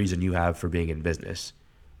subjective reason you have for being in business.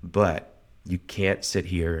 But you can't sit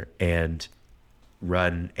here and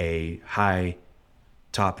run a high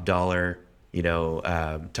top dollar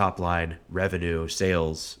top line revenue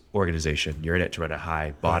sales organization. You're in it to run a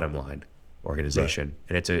high bottom line organization.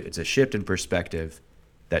 Right. And it's a shift in perspective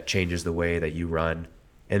that changes the way that you run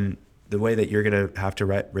and the way that you're going to have to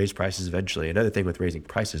raise prices eventually. Another thing with raising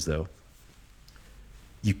prices, though,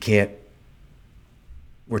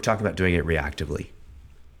 we're talking about doing it reactively.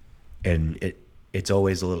 And it's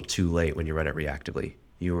always a little too late when you run it reactively.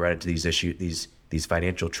 You run into these issues, these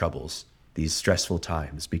financial troubles, these stressful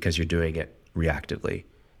times because you're doing it reactively.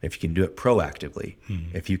 If you can do it proactively,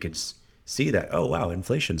 if you can see that, oh wow,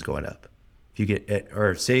 inflation's going up. If you get,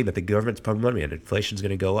 or saying that the government's pumping money and inflation's going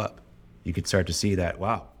to go up, you can start to see that,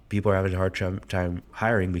 wow, people are having a hard time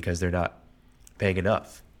hiring because they're not paying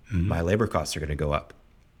enough. My labor costs are going to go up.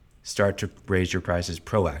 Start to raise your prices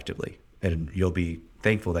proactively, and you'll be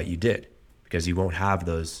thankful that you did, because you won't have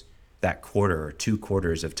that quarter or 2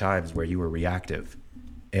 quarters of times where you were reactive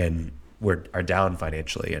and are down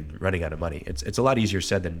financially and running out of money. It's a lot easier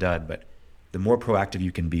said than done, but the more proactive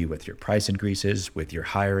you can be with your price increases, with your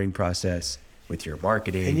hiring process, with your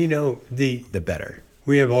marketing, and the better.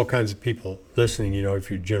 We have all kinds of people listening.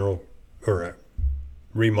 If you're general or a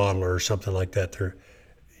remodeler or something like that,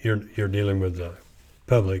 you're dealing with the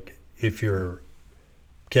public. If you're a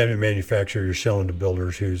cabinet manufacturer, you're selling to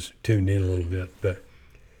builders who's tuned in a little bit, but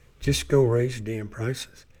just go raise your damn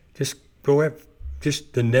prices. Just go up.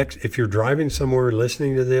 Just if you're driving somewhere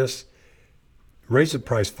listening to this, raise the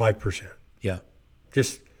price 5%. Yeah.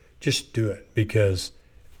 Just do it, because,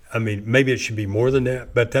 maybe it should be more than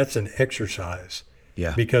that, but that's an exercise.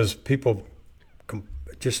 Yeah. Because people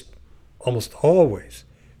just almost always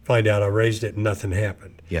find out I raised it and nothing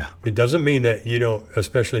happened. Yeah. It doesn't mean that,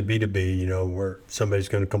 especially B2B, where somebody's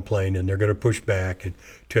going to complain and they're going to push back and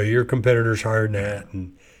tell your competitors higher than that.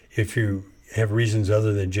 And if you have reasons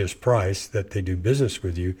other than just price that they do business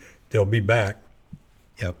with you, they'll be back.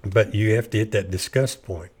 Yep. But you have to hit that disgust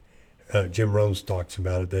point. Jim Rohns talks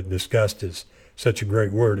about it, that disgust is such a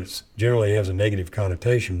great word. It generally has a negative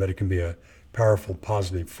connotation, but it can be a powerful,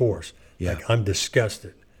 positive force. Yeah. Like, I'm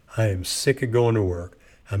disgusted. I am sick of going to work.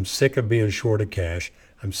 I'm sick of being short of cash.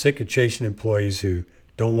 I'm sick of chasing employees who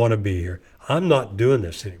don't want to be here. I'm not doing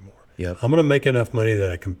this anymore. Yep. I'm going to make enough money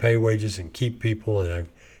that I can pay wages and keep people, and I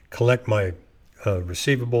collect my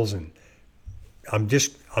receivables, and I'm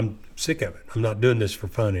sick of it. I'm not doing this for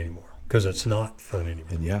fun anymore, because it's not fun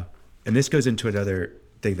anymore. And this goes into another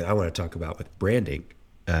thing that I want to talk about with branding.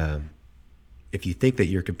 If you think that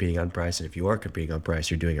you're competing on price, and if you are competing on price,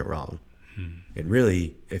 you're doing it wrong. And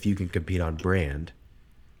really, if you can compete on brand,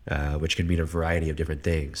 which can mean a variety of different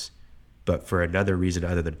things, but for another reason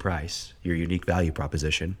other than price, your unique value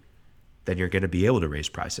proposition, then you're going to be able to raise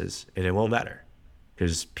prices, and it won't matter,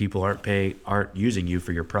 because people aren't using you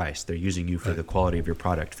for your price. They're using you for the quality of your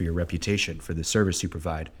product, for your reputation, for the service you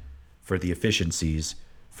provide, for the efficiencies,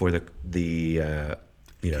 for the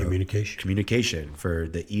communication, for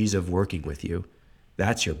the ease of working with you.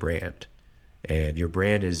 That's your brand. And your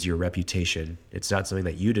brand is your reputation. It's not something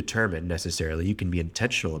that you determine necessarily. You can be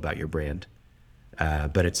intentional about your brand,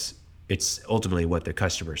 but it's ultimately what the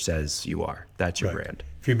customer says you are. That's your brand.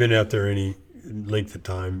 If you've been out there any length of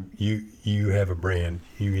time, you have a brand.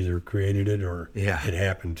 You either created it or it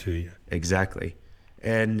happened to you. Exactly.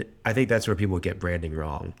 And I think that's where people get branding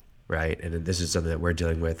wrong, right? And this is something that we're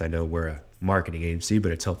dealing with. I know we're a marketing agency,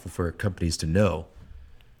 but it's helpful for companies to know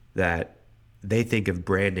that they think of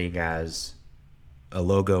branding as a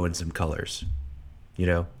logo and some colors,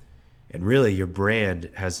 and really your brand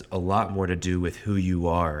has a lot more to do with who you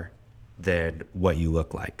are than what you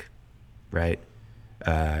look like, right?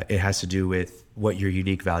 It has to do with what your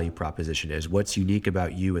unique value proposition is. What's unique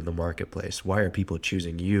about you in the marketplace? Why are people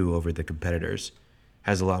choosing you over the competitors?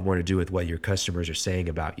 Has a lot more to do with what your customers are saying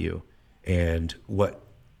about you, and what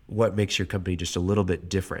makes your company just a little bit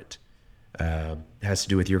different. It has to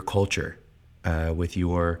do with your culture, with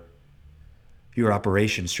your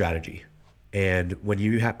operation strategy. And when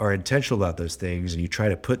you are intentional about those things, and you try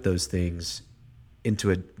to put those things into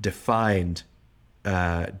a defined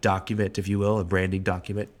document, if you will, a branding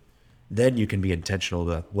document, then you can be intentional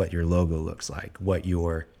about what your logo looks like, what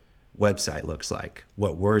your website looks like,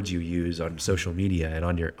 what words you use on social media and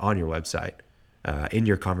on your website, in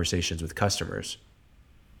your conversations with customers.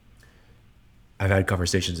 I've had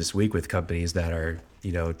conversations this week with companies that are,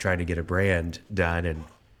 trying to get a brand done, and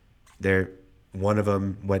one of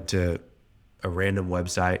them went to a random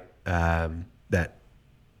website that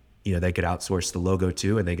they could outsource the logo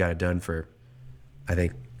to, and they got it done for, I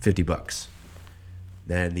think, $50.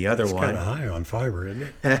 Then the other one, it's kind of high on Fiverr,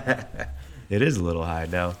 isn't it? It is a little high.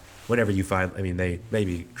 Now, whenever you find, they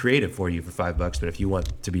maybe create it for you for $5, but if you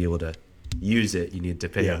want to be able to use it, you need to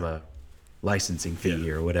pay them licensing fee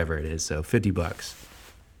or whatever it is. So $50.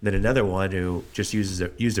 Then another one who just used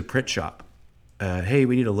a print shop. Hey,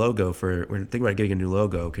 we need a logo we're thinking about getting a new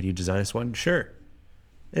logo. Can you design us one? Sure.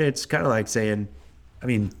 And it's kind of like saying,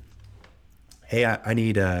 hey, I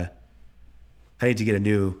need to get a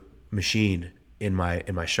new machine in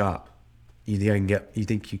my shop. You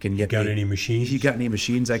think you can get Got any machines? You got any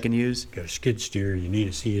machines I can use? Got a skid steer, you need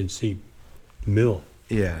a CNC mill.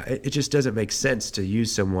 Yeah, it just doesn't make sense to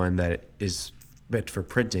use someone that is meant for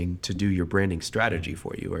printing to do your branding strategy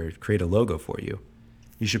for you or create a logo for you.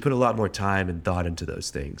 You should put a lot more time and thought into those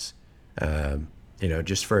things.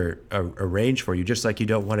 Just for a range for you, just like you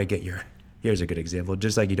don't want to get here's a good example,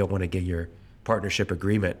 just like you don't want to get your partnership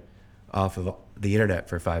agreement off of the internet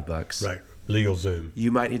for $5. Right, LegalZoom.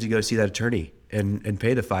 You might need to go see that attorney and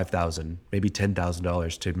pay the $5,000, maybe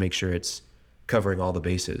 $10,000 to make sure it's covering all the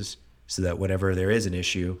bases so that whenever there is an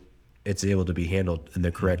issue, it's able to be handled in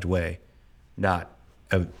the correct way, not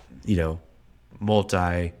a,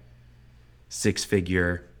 multi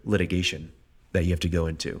six-figure litigation that you have to go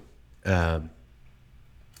into.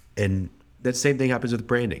 And that same thing happens with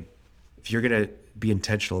branding. If you're going to be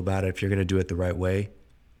intentional about it, if you're going to do it the right way,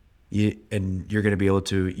 you're going to be able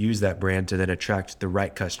to use that brand to then attract the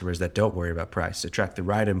right customers that don't worry about price, attract the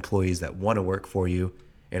right employees that want to work for you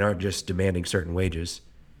and aren't just demanding certain wages.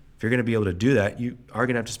 If you're going to be able to do that, you are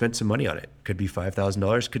going to have to spend some money on it. Could be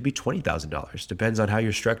 $5,000, could be $20,000. Depends on how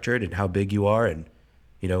you're structured and how big you are and,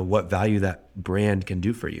 what value that brand can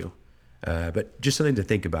do for you. But just something to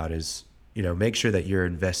think about is, make sure that you're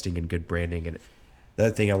investing in good branding. And the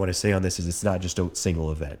other thing I want to say on this is it's not just a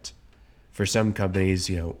single event. For some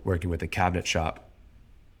companies, working with a cabinet shop,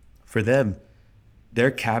 for them,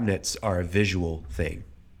 their cabinets are a visual thing.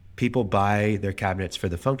 People buy their cabinets for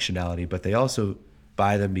the functionality, but they also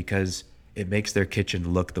buy them because it makes their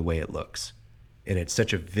kitchen look the way it looks. And it's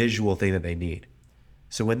such a visual thing that they need.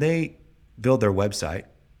 So when they build their website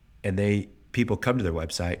and people come to their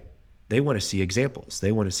website, they want to see examples.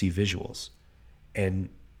 They want to see visuals. And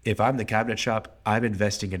if I'm the cabinet shop, I'm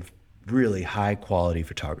investing in really high quality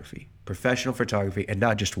photography, professional photography, and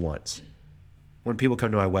not just once. When people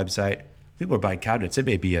come to my website, people are buying cabinets. It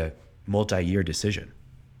may be a multi-year decision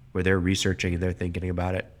where they're researching and they're thinking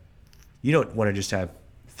about it. You don't want to just have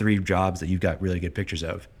 3 jobs that you've got really good pictures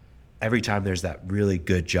of. Every time there's that really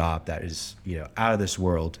good job that is, out of this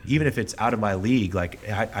world, even if it's out of my league, like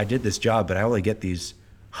I did this job, but I only get these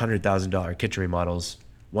 $100,000 kitchen remodels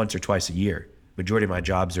once or twice a year. Majority of my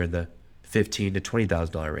jobs are in the $15,000 to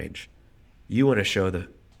 $20,000 range. You want to show the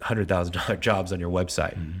 $100,000 jobs on your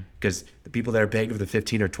website because the people that are paying for the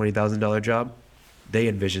 $15,000 or $20,000 job, they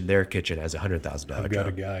envision their kitchen as a $100,000 job. I've got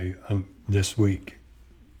a guy this week,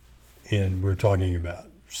 and we're talking about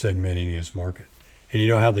segmenting his market. And you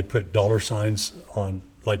know how they put dollar signs on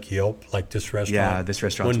like Yelp, like this restaurant? Yeah, this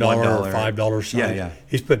restaurant's $1, $5 sign. Yeah.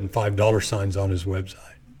 He's putting $5 signs on his website.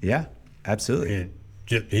 Yeah, absolutely. And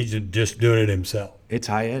he's just doing it himself. It's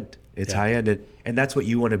high end. It's high end. And that's what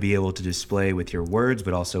you want to be able to display with your words,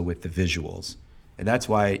 but also with the visuals. And that's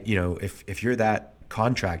why, if you're that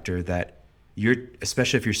contractor that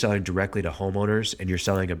especially if you're selling directly to homeowners and you're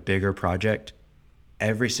selling a bigger project,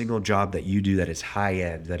 every single job that you do that is high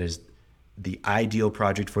end, that is the ideal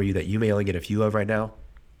project for you that you may only get a few of right now,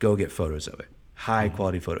 go get photos of it. High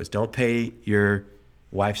quality photos. Don't pay your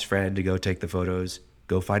wife's friend to go take the photos.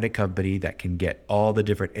 Go find a company that can get all the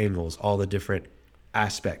different angles, all the different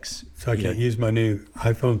aspects. So I can't use my new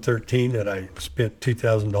iPhone 13 that I spent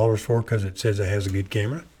 $2,000 for because it says it has a good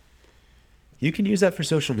camera? You can use that for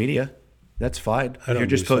social media. That's fine. You're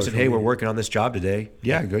just posting, hey, we're working on this job today.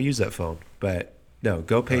 Yeah, go use that phone. But no,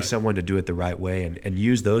 go pay someone to do it the right way and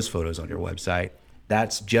use those photos on your website.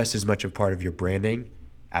 That's just as much a part of your branding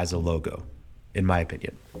as a logo, in my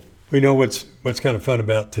opinion. We know what's kind of fun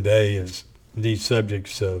about today is these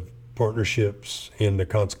subjects of partnerships and the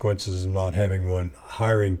consequences of not having one,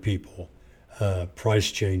 hiring people,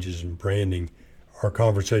 price changes and branding are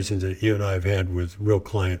conversations that you and I have had with real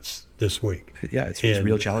clients this week. Yeah, it's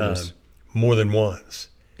real challenges. More than once.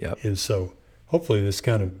 Yep. And so hopefully this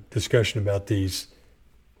kind of discussion about these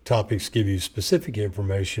topics give you specific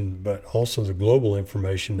information, but also the global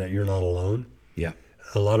information that you're not alone. Yeah.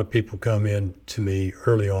 A lot of people come in to me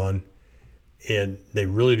early on and they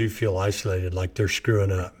really do feel isolated, like they're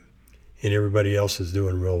screwing up and everybody else is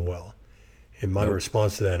doing real well. And my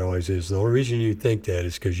response to that always is, the only reason you think that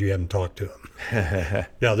is because you haven't talked to them.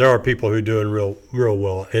 Now, there are people who are doing real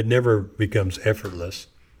well. It never becomes effortless,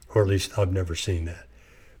 or at least I've never seen that.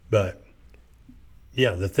 But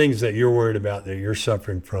yeah, the things that you're worried about, that you're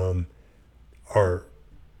suffering from, are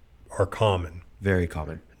common. Very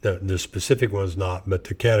common. The specific one's not, but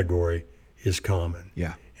the category is common.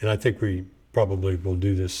 Yeah. And I think we probably will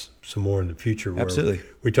do this some more in the future. Where Absolutely.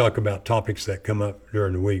 We talk about topics that come up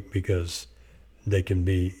during the week because they can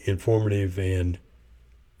be informative and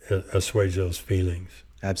assuage those feelings.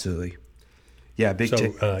 Absolutely. Yeah,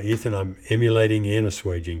 Ethan, I'm emulating and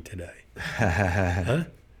assuaging today. Huh?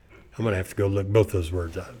 I'm going to have to go look both those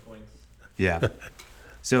words up. Yeah.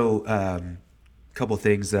 So a couple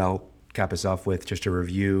things that I'll cap us off with, just a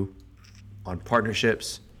review on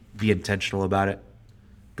partnerships. Be intentional about it.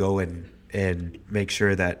 Go and make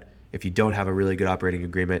sure that if you don't have a really good operating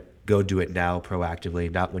agreement, go do it now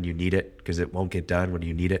proactively, not when you need it, because it won't get done when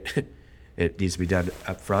you need it. It needs to be done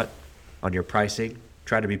up front. On your pricing,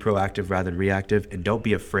 try to be proactive rather than reactive, and don't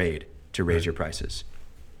be afraid to raise your prices.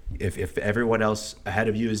 If everyone else ahead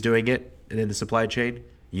of you is doing it and in the supply chain,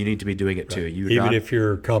 you need to be doing it too. Even if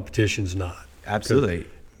your competition's not. Absolutely.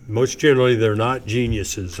 Most generally, they're not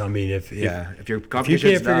geniuses. I mean, if your if you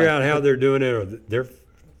competition's can't figure out how they're doing it, or they're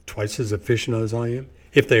twice as efficient as I am.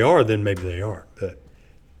 If they are, then maybe they are. But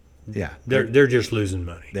yeah, they're just losing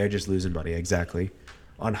money. They're just losing money. Exactly.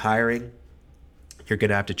 On hiring, you're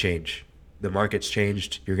gonna have to change. The market's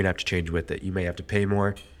changed. You're gonna have to change with it. You may have to pay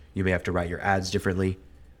more. You may have to write your ads differently.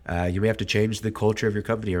 You may have to change the culture of your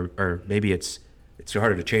company, or maybe it's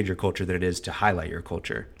harder to change your culture than it is to highlight your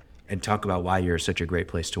culture and talk about why you're such a great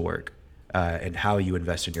place to work, and how you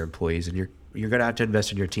invest in your employees. And you're going to have to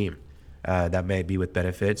invest in your team. That may be with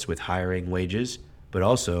benefits, with hiring, wages, but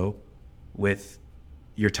also with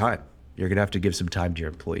your time. You're going to have to give some time to your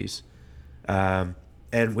employees. And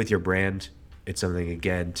with your brand, it's something,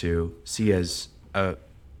 again, to see as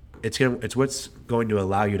it's what's going to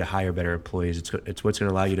allow you to hire better employees. It's what's going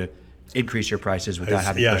to allow you to increase your prices without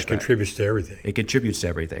having pushback. It contributes to everything. It contributes to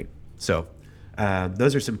everything. So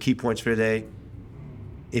those are some key points for today.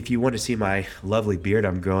 If you want to see my lovely beard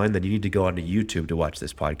I'm growing, then you need to go onto YouTube to watch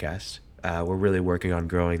this podcast. We're really working on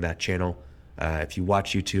growing that channel. If you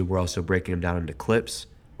watch YouTube, we're also breaking them down into clips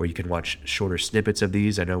where you can watch shorter snippets of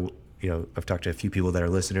these. I know, I've talked to a few people that are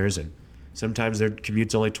listeners, and sometimes their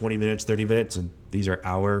commute's only 20 minutes, 30 minutes, and these are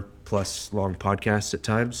hour-plus long podcasts at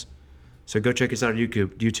times. So go check us out on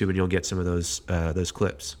YouTube, and you'll get some of those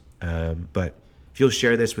clips. But if you'll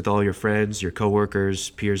share this with all your friends, your coworkers,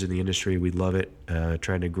 peers in the industry, we'd love it.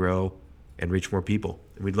 Trying to grow and reach more people.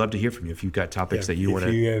 And we'd love to hear from you if you've got topics that you want to.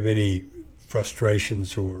 If you have any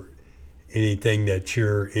frustrations or anything that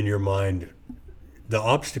you're in your mind, the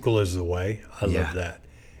obstacle is the way. I love that.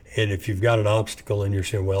 And if you've got an obstacle and you're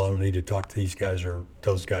saying, well, I don't need to talk to these guys or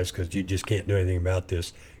those guys because you just can't do anything about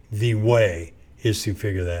this, the way is to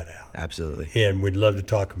figure that out. Absolutely. And we'd love to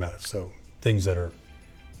talk about it. So things that are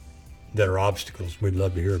obstacles, we'd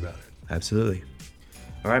love to hear about it. Absolutely.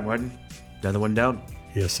 All right, Martin, another one down.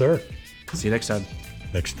 Yes, sir. See you next time.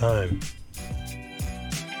 Next time.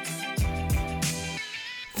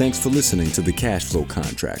 Thanks for listening to The Cash Flow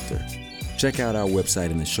Contractor. Check out our website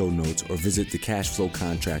in the show notes or visit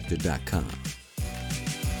thecashflowcontractor.com.